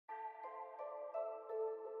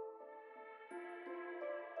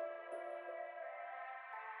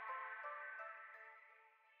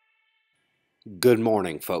Good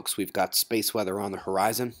morning, folks. We've got space weather on the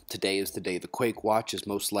horizon. Today is the day the quake watch is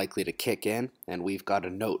most likely to kick in, and we've got a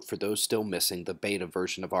note for those still missing the beta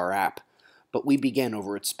version of our app. But we begin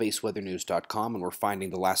over at spaceweathernews.com, and we're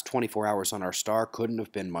finding the last 24 hours on our star couldn't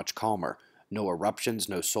have been much calmer. No eruptions,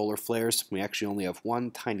 no solar flares. We actually only have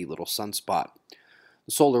one tiny little sunspot.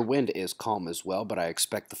 The solar wind is calm as well, but I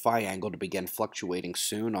expect the phi angle to begin fluctuating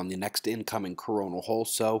soon on the next incoming coronal hole,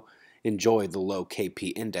 so enjoy the low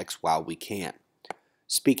KP index while we can.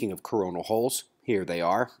 Speaking of coronal holes, here they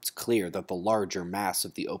are. It's clear that the larger mass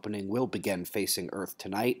of the opening will begin facing Earth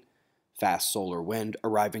tonight. Fast solar wind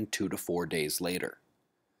arriving 2 to 4 days later.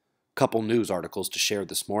 Couple news articles to share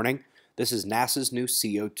this morning. This is NASA's new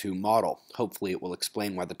CO2 model. Hopefully it will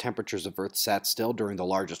explain why the temperatures of Earth sat still during the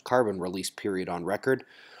largest carbon release period on record.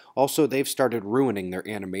 Also, they've started ruining their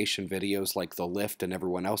animation videos like The Lift and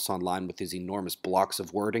everyone else online with these enormous blocks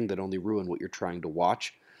of wording that only ruin what you're trying to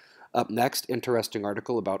watch. Up next, interesting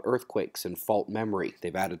article about earthquakes and fault memory.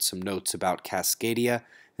 They've added some notes about Cascadia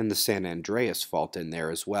and the San Andreas fault in there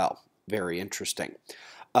as well. Very interesting.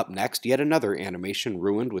 Up next, yet another animation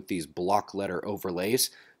ruined with these block letter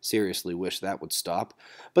overlays. Seriously wish that would stop.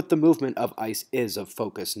 But the movement of ice is of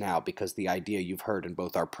focus now because the idea you've heard in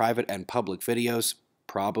both our private and public videos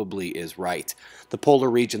probably is right. The polar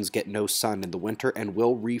regions get no sun in the winter and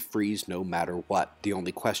will refreeze no matter what. The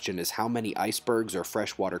only question is how many icebergs or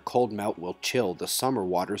freshwater cold melt will chill the summer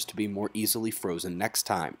waters to be more easily frozen next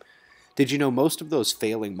time. Did you know most of those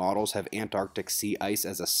failing models have Antarctic sea ice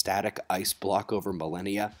as a static ice block over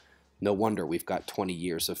millennia? No wonder we've got 20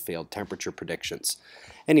 years of failed temperature predictions.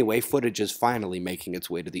 Anyway, footage is finally making its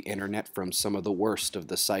way to the internet from some of the worst of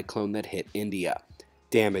the cyclone that hit India.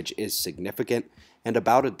 Damage is significant, and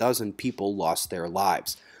about a dozen people lost their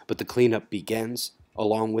lives, but the cleanup begins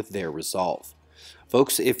along with their resolve.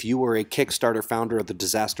 Folks, if you were a Kickstarter founder of the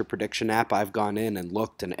disaster prediction app, I've gone in and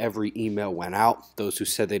looked and every email went out. Those who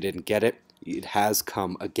said they didn't get it, it has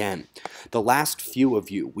come again. The last few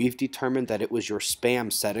of you, we've determined that it was your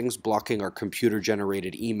spam settings blocking our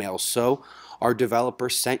computer-generated emails, so our developer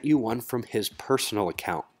sent you one from his personal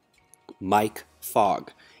account, Mike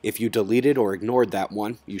Fogg. If you deleted or ignored that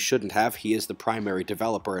one, you shouldn't have. He is the primary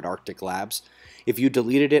developer at Arctic Labs. If you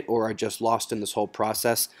deleted it or are just lost in this whole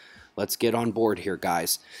process, let's get on board here,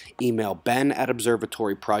 guys. Email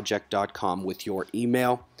ben@observatoryproject.com with your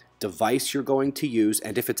email, device you're going to use,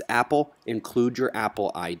 and if it's Apple, include your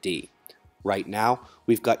Apple ID. Right now,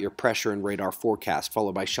 we've got your pressure and radar forecast,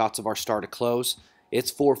 followed by shots of our star to close.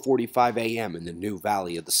 It's 4:45 a.m. in the new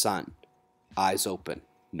Valley of the Sun. Eyes open,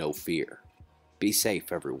 no fear. Be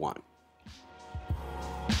safe, everyone.